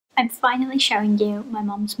I'm finally showing you my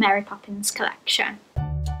mum's Mary Poppins collection.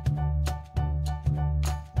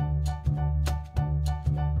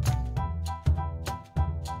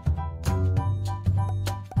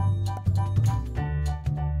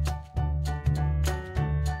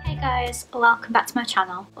 Hey guys, welcome back to my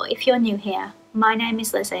channel, or if you're new here, my name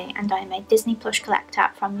is Lizzie and I am a Disney plush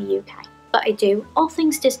collector from the UK. But I do all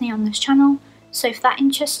things Disney on this channel, so if that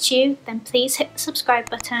interests you, then please hit the subscribe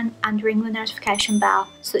button and ring the notification bell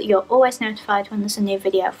so that you're always notified when there's a new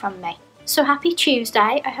video from me. So happy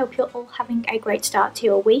Tuesday, I hope you're all having a great start to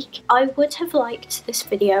your week. I would have liked this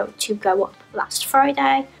video to go up last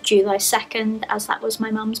Friday, July 2nd, as that was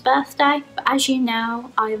my mum's birthday, but as you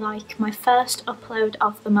know, I like my first upload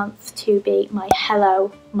of the month to be my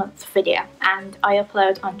Hello month video, and I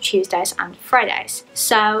upload on Tuesdays and Fridays.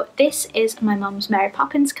 So this is my mum's Mary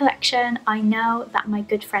Poppins collection. I know that my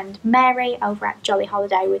good friend Mary over at Jolly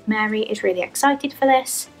Holiday with Mary is really excited for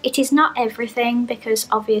this. It is not everything because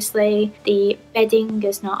obviously the bedding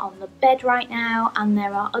is not on the bed right now, and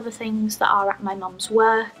there are other things that are at my mum's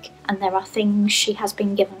work, and there are things she has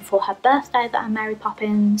been given for her birthday that are Mary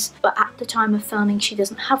Poppins, but at the time of filming she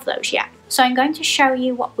doesn't have those yet. So I'm going to show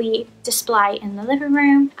you what we display in the living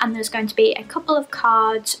room, and there's going to be a couple of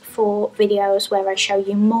cards for videos where I show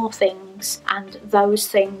you more things, and those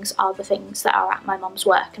things are the things that are at my mum's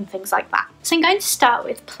work and things like that. So I'm going to start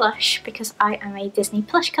with plush because I am a Disney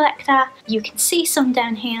plush collector. You can see some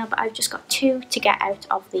down here, but I've just got two to get out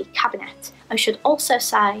of the cabinet. I should also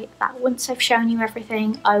say that once I've shown you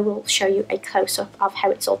everything, I will show you a close-up of how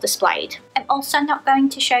it's all displayed. I'm also not going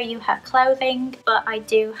to show you her clothing, but I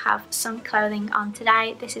do have some clothing on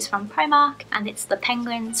today. This is from Primark, and it's the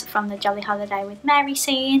penguins from the Jolly Holiday with Mary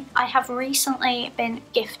scene. I have recently been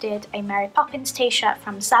gifted a Mary Poppins t-shirt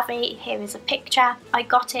from Zavvi. Here is a picture. I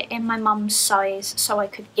got it in my mum's size so I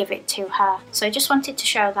could give it to her. So I just wanted to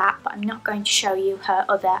show that, but I'm not going to show you her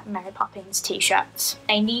other Mary Poppins t-shirts.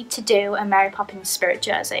 They need to do a Mary Poppins spirit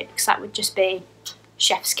jersey because that would just be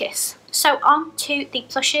chef's kiss. So on to the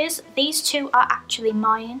plushes. These two are actually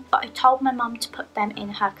mine, but I told my mum to put them in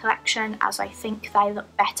her collection as I think they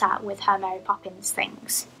look better with her Mary Poppins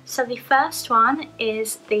things. So the first one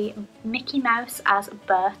is the Mickey Mouse as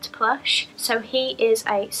Bert plush. So he is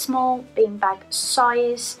a small beanbag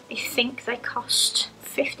size. I think they cost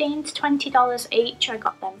 $15 to $20 each. I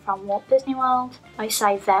got them from Walt Disney World. I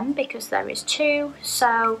say them because there is two.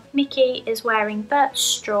 So Mickey is wearing Bert's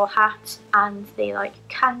straw hat and the like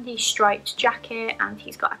candy striped jacket, and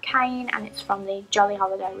he's got a cane, and it's from the Jolly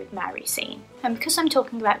Holiday with Mary scene. And because I'm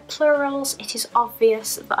talking about plurals, it is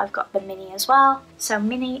obvious that I've got the Minnie as well. So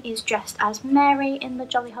Minnie is dressed as Mary in the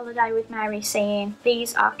Jolly Holiday with Mary scene.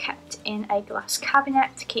 These are kept in a glass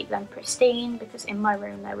cabinet to keep them pristine because in my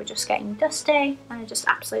room they were just getting dusty, and I just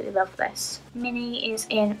absolutely love this. Minnie is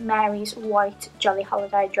in Mary's white Jolly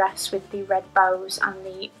Holiday dress with the red bows and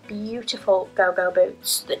the beautiful go-go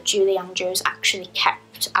boots that Julie Andrews actually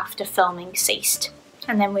kept after filming ceased.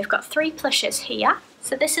 And then we've got three plushes here.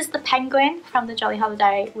 So this is the penguin from the Jolly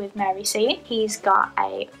Holiday with Mary scene. He's got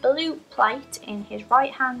a blue plate in his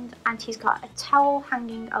right hand, and he's got a towel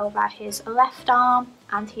hanging over his left arm,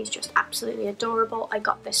 and he's just absolutely adorable. I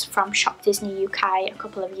got this from Shop Disney UK a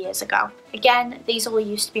couple of years ago. Again, these all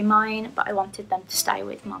used to be mine, but I wanted them to stay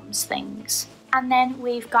with mum's things. And then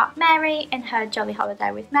we've got Mary in her Jolly Holiday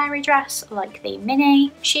with Mary dress, like the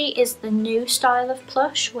Minnie. She is the new style of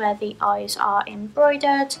plush where the eyes are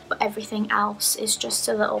embroidered, but everything else is just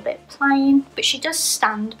a little bit plain. But she does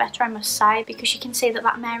stand better, I must say, because you can see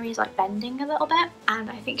that Mary is like bending a little bit. And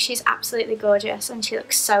I think she's absolutely gorgeous, and she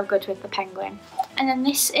looks so good with the penguin. And then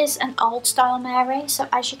this is an old style Mary, so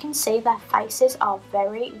as you can see their faces are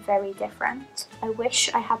very, very different. I wish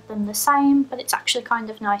I had them the same, but it's actually kind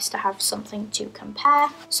of nice to have something to compare.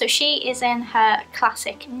 So she is in her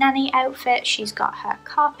classic nanny outfit. She's got her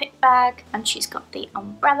carpet bag, and she's got the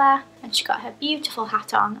umbrella, and she's got her beautiful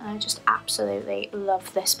hat on, and I just absolutely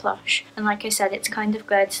love this plush. And like I said, it's kind of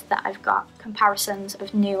good that I've got comparisons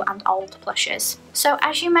of new and old plushes. So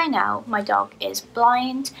as you may know, my dog is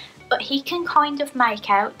blind, but he can kind of make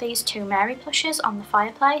out these two Mary plushes on the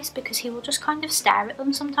fireplace because he will just kind of stare at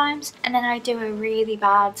them sometimes, and then I do a really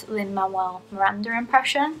bad Lin-Manuel Miranda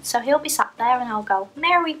impression, so he'll be sat there and I'll go,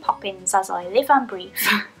 "Mary Poppins as I live and breathe."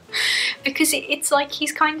 Because it's like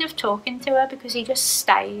he's kind of talking to her because he just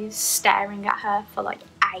stays staring at her for like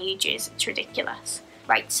ages. It's ridiculous.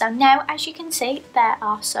 Right, so now as you can see there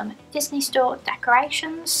are some Disney Store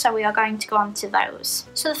decorations, so we are going to go on to those.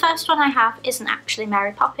 So the first one I have isn't actually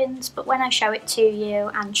Mary Poppins, but when I show it to you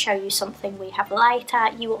and show you something we have later,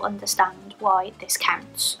 you will understand why this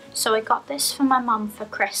counts. So I got this for my mum for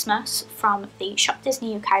Christmas from the Shop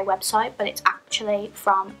Disney UK website, but it's actually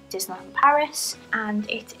from Disneyland Paris, and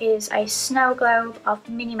it is a snow globe of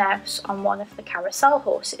Minnie Mouse on one of the carousel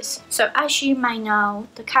horses. So as you may know,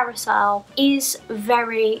 the carousel is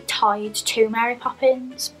very tied to Mary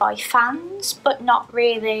Poppins by fans, but not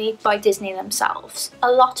really by Disney themselves.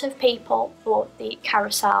 A lot of people bought the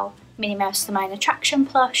carousel Minnie Mouse the Main Attraction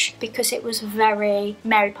plush because it was very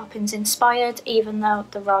Mary Poppins inspired, even though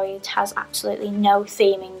the ride has absolutely no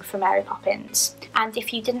theming for Mary Poppins. And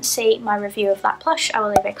if you didn't see my review of that plush, I will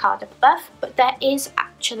leave a card up above. But there is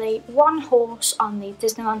actually one horse on the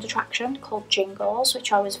Disneyland attraction called Jingles,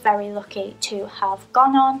 which I was very lucky to have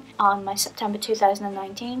gone on my September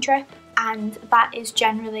 2019 trip, and that is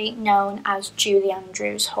generally known as Julie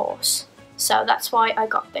Andrews' horse. So that's why I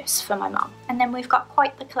got this for my mum. And then we've got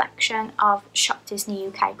quite the collection of Shop Disney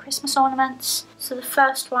UK Christmas ornaments. So the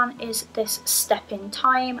first one is this Step in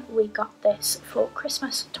Time. We got this for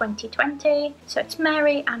Christmas 2020. So it's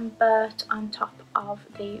Mary and Bert on top of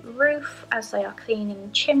the roof as they are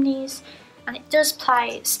cleaning chimneys. And it does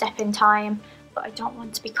play Step in Time, but I don't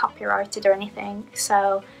want to be copyrighted or anything.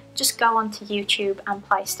 So just go onto YouTube and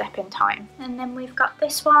play Step in Time. And then we've got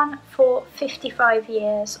this one for 55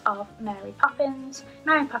 years of Mary Poppins.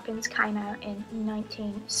 Mary Poppins came out in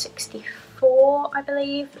 1964, I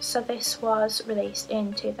believe, so this was released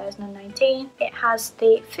in 2019. It has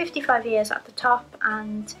the 55 years at the top,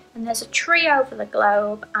 and there's a tree over the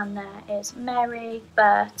globe, and there is Mary,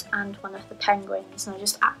 Bert and one of the penguins, and I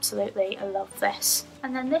just absolutely love this.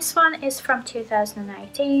 And then this one is from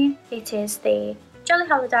 2018. It is the Jolly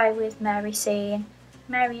Holiday with Mary scene.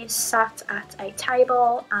 Mary is sat at a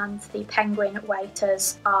table and the penguin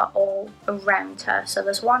waiters are all around her. So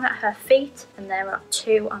there's one at her feet and there are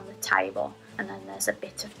two on the table, and then there's a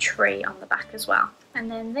bit of tree on the back as well. And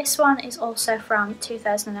then this one is also from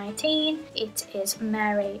 2018. It is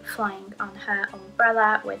Mary flying on her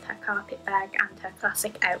umbrella with her carpet bag and her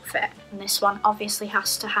classic outfit. And this one obviously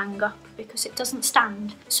has to hang up because it doesn't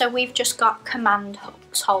stand. So we've just got command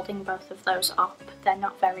hooks holding both of those up. They're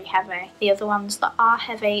not very heavy. The other ones that are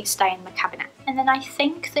heavy stay in the cabinet. And then I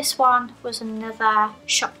think this one was another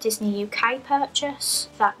Shop Disney UK purchase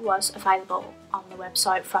that was available on the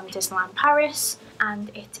website from Disneyland Paris, and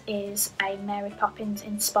it is a Mary Poppins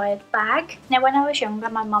inspired bag. Now when I was younger,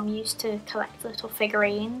 my mum used to collect little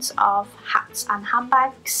figurines of hats and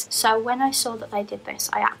handbags, so when I saw that they did this,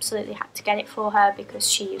 I absolutely had to get it for her because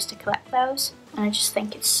she used to collect those, and I just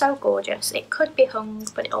think it's so gorgeous. It could be hung,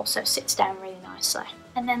 but it also sits down really nicely.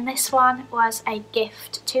 And then this one was a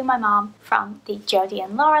gift to my mum from the Jodie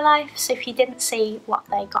and Laura Life, so if you didn't see what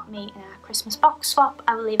they got me in our Christmas box swap,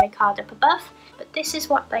 I will leave a card up above. But this is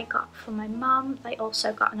what they got for my mum. They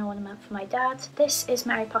also got an ornament for my dad. This is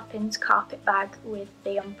Mary Poppins carpet bag with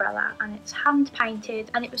the umbrella, and it's hand painted,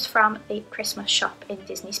 and it was from the Christmas shop in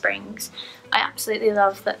Disney Springs. I absolutely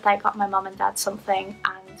love that they got my mum and dad something,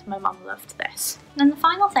 and my mum loved this. And the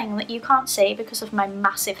final thing that you can't see because of my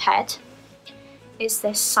massive head is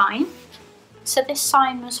this sign. So this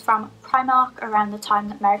sign was from Primark around the time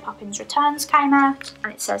that Mary Poppins Returns came out,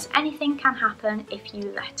 and it says anything can happen if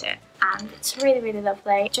you let it. And it's really, really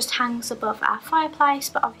lovely. It just hangs above our fireplace,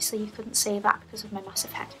 but obviously you couldn't see that because of my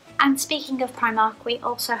massive head. And speaking of Primark, we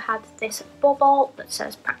also had this bauble that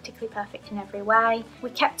says practically perfect in every way.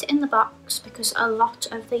 We kept it in the box because a lot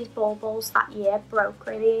of these baubles that year broke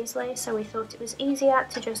really easily, so we thought it was easier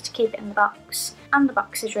to just keep it in the box. And the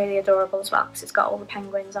box is really adorable as well because it's got all the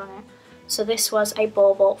penguins on it. So this was a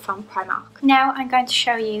bauble from Primark. Now I'm going to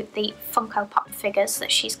show you the Funko Pop figures that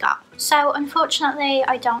she's got. So unfortunately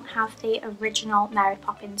I don't have the original Mary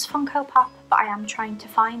Poppins Funko Pop, but I am trying to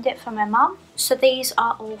find it for my mum. So these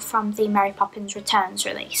are all from the Mary Poppins Returns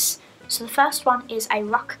release. So the first one is a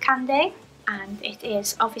rock candy, and it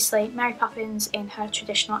is obviously Mary Poppins in her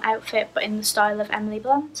traditional outfit but in the style of Emily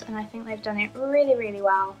Blunt, and I think they've done it really, really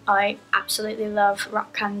well. I absolutely love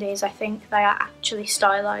rock candies. I think they are actually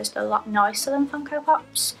stylised a lot nicer than Funko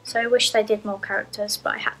Pops, so I wish they did more characters,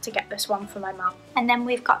 but I had to get this one for my mum. And then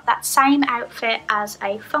we've got that same outfit as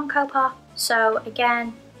a Funko Pop, so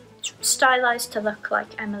again stylised to look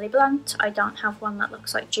like Emily Blunt. I don't have one that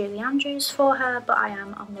looks like Julie Andrews for her, but I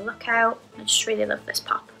am on the lookout. I just really love this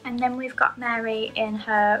pop. And then we've got Mary in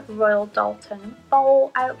her Royal Dalton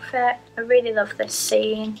Bowl outfit. I really love this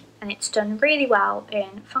scene, and it's done really well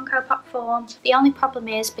in Funko Pop form. The only problem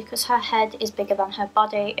is because her head is bigger than her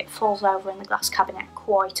body, it falls over in the glass cabinet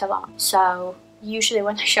quite a lot. So usually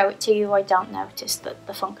when I show it to you, I don't notice that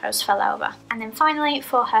the Funkos fell over. And then finally,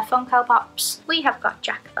 for her Funko Pops, we have got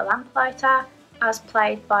Jack the Lamplighter, as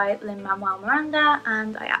played by Lin-Manuel Miranda,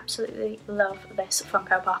 and I absolutely love this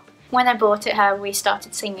Funko Pop. When I bought it her, we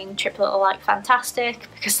started singing Triple Little Like Fantastic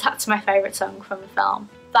because that's my favourite song from the film.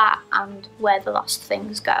 That and Where the Lost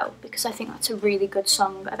Things Go, because I think that's a really good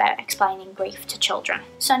song about explaining grief to children.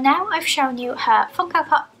 So now I've shown you her Funko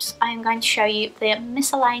Pops, I am going to show you the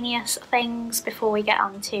miscellaneous things before we get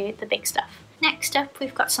on to the big stuff. Next up,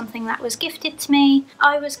 we've got something that was gifted to me.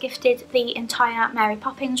 I was gifted the entire Mary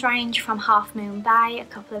Poppins range from Half Moon Bay a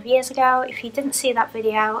couple of years ago. If you didn't see that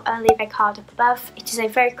video, I'll leave a card up above. It is a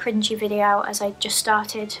very cringy video as I just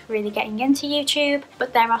started really getting into YouTube,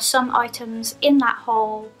 but there are some items in that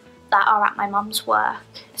haul that are at my mum's work,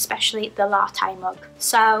 especially the latte mug.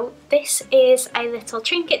 So this is a little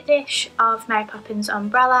trinket dish of Mary Poppins'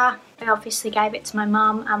 umbrella. I obviously gave it to my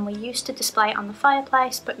mum and we used to display it on the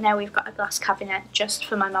fireplace, but now we've got a glass cabinet just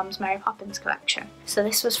for my mum's Mary Poppins collection. So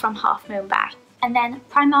this was from Half Moon Bay. And then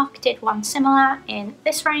Primark did one similar in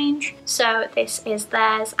this range. So this is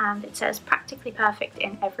theirs and it says practically perfect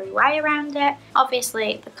in every way around it.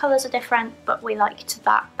 Obviously the colours are different, but we liked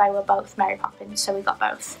that they were both Mary Poppins, so we got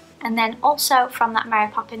both. And then also from that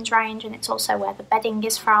Mary Poppins range, and it's also where the bedding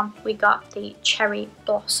is from, we got the cherry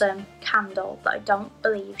blossom candle that I don't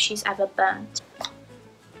believe she's ever burnt.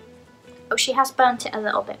 Oh, she has burnt it a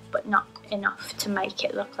little bit, but not enough to make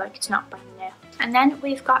it look like it's not brand new. And then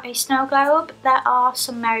we've got a snow globe. There are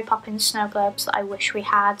some Mary Poppins snow globes that I wish we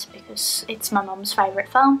had because it's my mum's favourite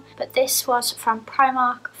film, but this was from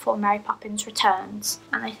Primark for Mary Poppins Returns,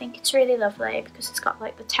 and I think it's really lovely because it's got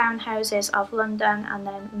like the townhouses of London and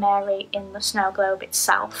then Mary in the snow globe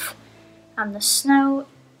itself, and the snow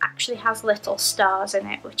actually has little stars in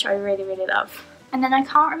it, which I really, really love. And then I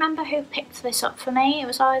can't remember who picked this up for me. It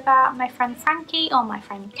was either my friend Frankie or my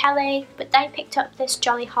friend Kelly, but they picked up this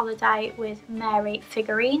Jolly Holiday with Mary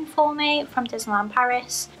figurine for me from Disneyland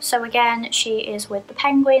Paris. So again, she is with the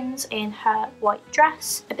penguins in her white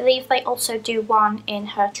dress. I believe they also do one in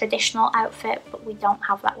her traditional outfit, but we don't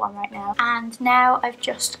have that one right now. And now I've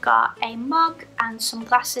just got a mug and some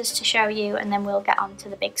glasses to show you, and then we'll get on to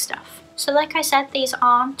the big stuff. So like I said, these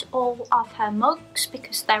aren't all of her mugs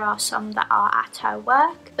because there are some that are at her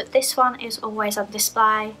work, but this one is always on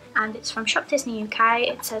display and it's from Shop Disney UK.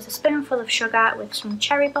 It says a spoonful of sugar with some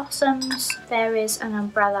cherry blossoms. There is an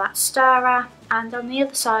umbrella stirrer, and on the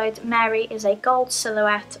other side Mary is a gold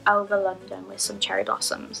silhouette over London with some cherry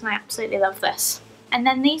blossoms, and I absolutely love this. And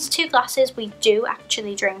then these two glasses we do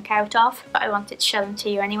actually drink out of, but I wanted to show them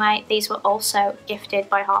to you anyway. These were also gifted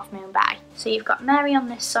by Half Moon Bay. So you've got Mary on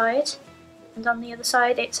this side, and on the other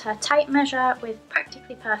side it's her tape measure with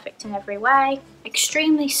practically perfect in every way,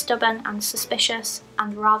 extremely stubborn and suspicious,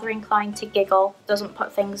 and rather inclined to giggle, doesn't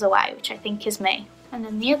put things away, which I think is me. And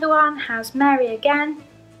then the other one has Mary again,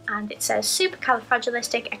 and it says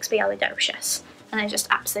supercalifragilisticexpialidocious, and I just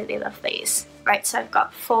absolutely love these. Right, so I've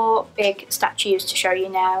got 4 big statues to show you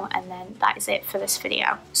now, and then that is it for this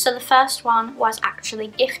video. So the first one was actually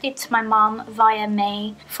gifted to my mum via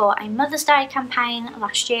me for a Mother's Day campaign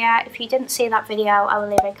last year. If you didn't see that video, I will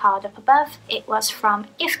leave a card up above. It was from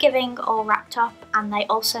If Giving All Wrapped Up, and they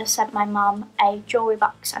also sent my mum a jewellery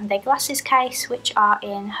box and a glasses case, which are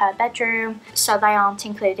in her bedroom, so they aren't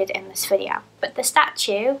included in this video. But the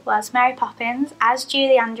statue was Mary Poppins as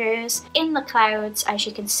Julie Andrews in the clouds. As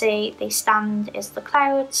you can see, the stand is the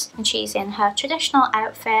clouds, and she's in her traditional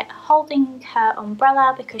outfit holding her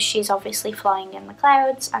umbrella because she's obviously flying in the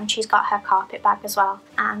clouds, and she's got her carpet bag as well.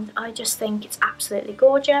 And I just think it's absolutely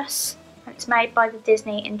gorgeous. It's made by the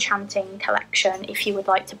Disney Enchanting collection if you would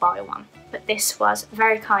like to buy one. But this was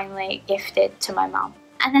very kindly gifted to my mum.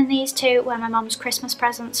 And then these two were my mum's Christmas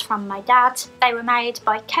presents from my dad. They were made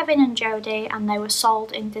by Kevin and Jodie, and they were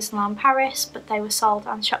sold in Disneyland Paris, but they were sold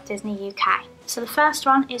on Shop Disney UK. So the first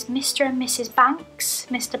one is Mr. and Mrs. Banks.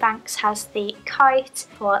 Mr. Banks has the kite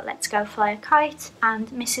for Let's Go Fly a Kite, and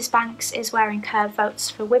Mrs. Banks is wearing her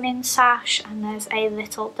Votes for Women sash, and there's a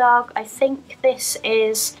little dog. I think this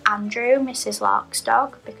is Andrew, Mrs. Lark's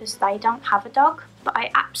dog, because they don't have a dog. But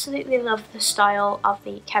I absolutely love the style of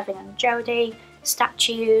the Kevin and Jodie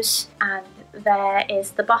statues, and there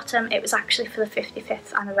is the bottom. It was actually for the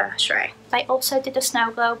 55th anniversary. They also did a snow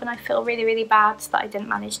globe, and I feel really, really bad that I didn't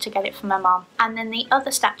manage to get it for my mom. And then the other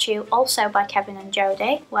statue, also by Kevin and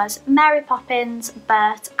Jodie, was Mary Poppins,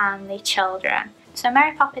 Bert and the children. So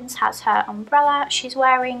Mary Poppins has her umbrella. She's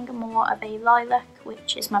wearing more of a lilac,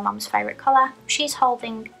 which is my mum's favourite colour. She's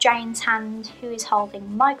holding Jane's hand, who is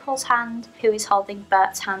holding Michael's hand, who is holding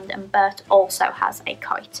Bert's hand, and Bert also has a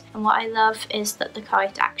kite. And what I love is that the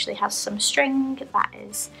kite actually has some string that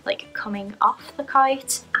is like coming off the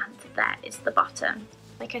kite, and there is the bottom.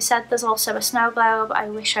 Like I said, there's also a snow globe. I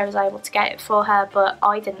wish I was able to get it for her, but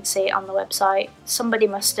I didn't see it on the website. Somebody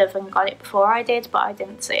must have and got it before I did, but I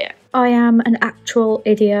didn't see it. I am an actual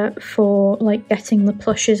idiot for like getting the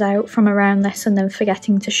plushes out from around this and then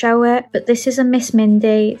forgetting to show it. But this is a Miss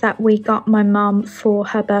Mindy that we got my mum for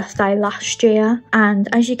her birthday last year. And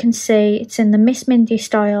as you can see, it's in the Miss Mindy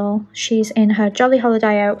style. She's in her Jolly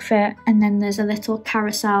Holiday outfit. And then there's a little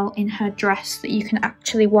carousel in her dress that you can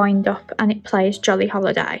actually wind up and it plays Jolly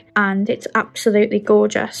Holiday. And it's absolutely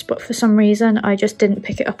gorgeous. But for some reason, I just didn't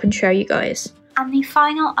pick it up and show you guys. And the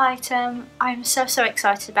final item I'm so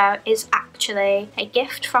excited about is actually a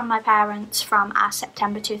gift from my parents from our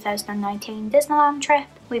September 2019 Disneyland trip.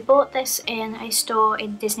 We bought this in a store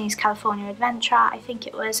in Disney's California Adventure. I think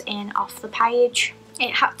it was in Off the Page.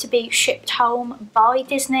 It had to be shipped home by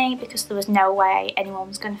Disney because there was no way anyone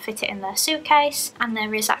was going to fit it in their suitcase, and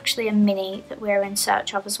there is actually a mini that we're in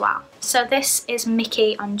search of as well. So this is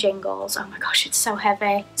Mickey on Jingles. Oh my gosh, it's so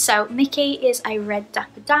heavy. So Mickey is a red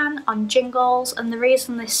Dapper Dan on Jingles, and the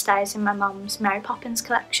reason this stays in my mum's Mary Poppins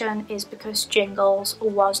collection is because Jingles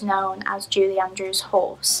was known as Julie Andrews'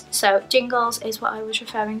 horse. So Jingles is what I was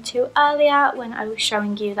referring to earlier when I was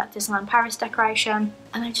showing you that Disneyland Paris decoration,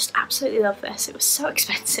 and I just absolutely love this. It was so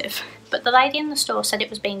expensive. But the lady in the store said it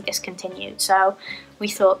was being discontinued, so we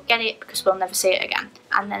thought get it because we'll never see it again.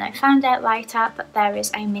 And then I found out later that there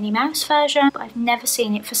is a Minnie Mouse version, but I've never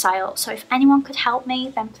seen it for sale. So if anyone could help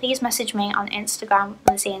me, then please message me on Instagram,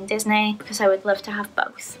 Lizzie and Disney, because I would love to have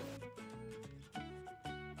both.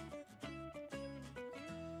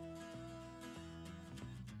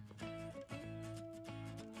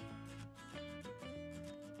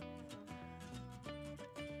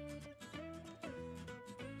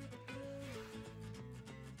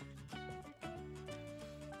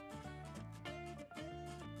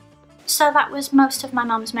 So that was most of my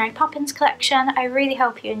mum's Mary Poppins collection. I really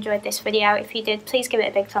hope you enjoyed this video. If you did, please give it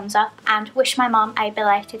a big thumbs up and wish my mum a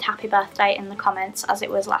belated happy birthday in the comments as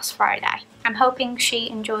it was last Friday. I'm hoping she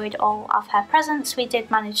enjoyed all of her presents. We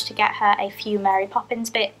did manage to get her a few Mary Poppins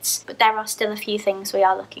bits, but there are still a few things we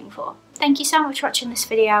are looking for. Thank you so much for watching this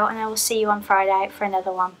video, and I will see you on Friday for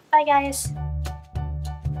another one. Bye guys!